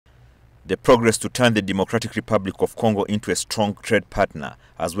The progress to turn the Democratic Republic of Congo into a strong trade partner,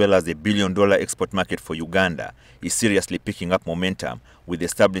 as well as a billion-dollar export market for Uganda, is seriously picking up momentum with the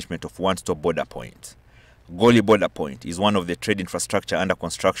establishment of one-stop border point. Goli border point is one of the trade infrastructure under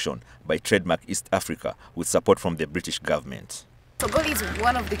construction by Trademark East Africa with support from the British government. So Goli is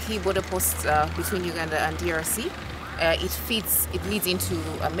one of the key border posts between Uganda and DRC. It leads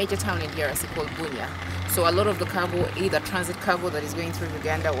into a major town in DRC called Bunia. So a lot of the cargo, either transit cargo that is going through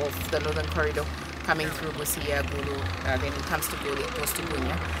Uganda or the northern corridor, coming through Busia, Gulu, then it comes to Goli, it goes to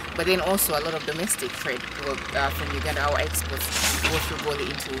Bunia. But then also a lot of domestic trade from Uganda, our exports go through Goli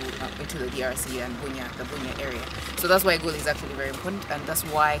into the DRC and Bunia, the Bunia area. So that's why Goli is actually very important, and that's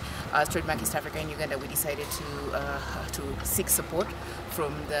why Trademark East Africa and Uganda, we decided to seek support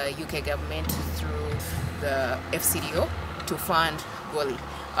from the UK government through the FCDO to fund Goli.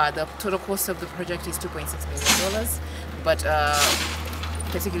 The total cost of the project is $2.6 million, but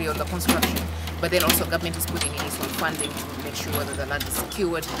particularly on the construction. But then also government is putting in its own funding to make sure that the land is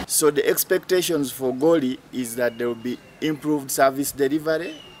secured. So the expectations for Goli is that there will be improved service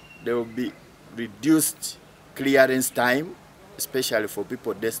delivery, there will be reduced clearance time, especially for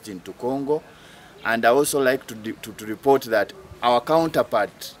people destined to Congo. And I also like to report that our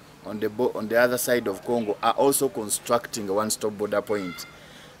counterpart on the other side of Congo are also constructing a one-stop border point.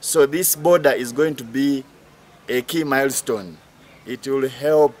 So this border is going to be a key milestone. It will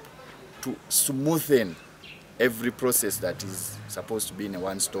help to smoothen every process that is supposed to be in a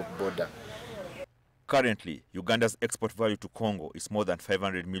one-stop border. Currently, Uganda's export value to Congo is more than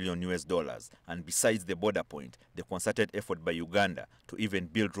 $500 million US, and besides the border point, the concerted effort by Uganda to even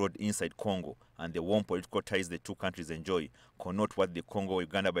build road inside Congo and the warm political ties the two countries enjoy connote what the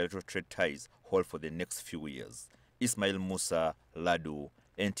Congo-Uganda bilateral trade ties hold for the next few years. Ismail Musa, Ladu,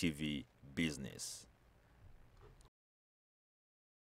 NTV Business.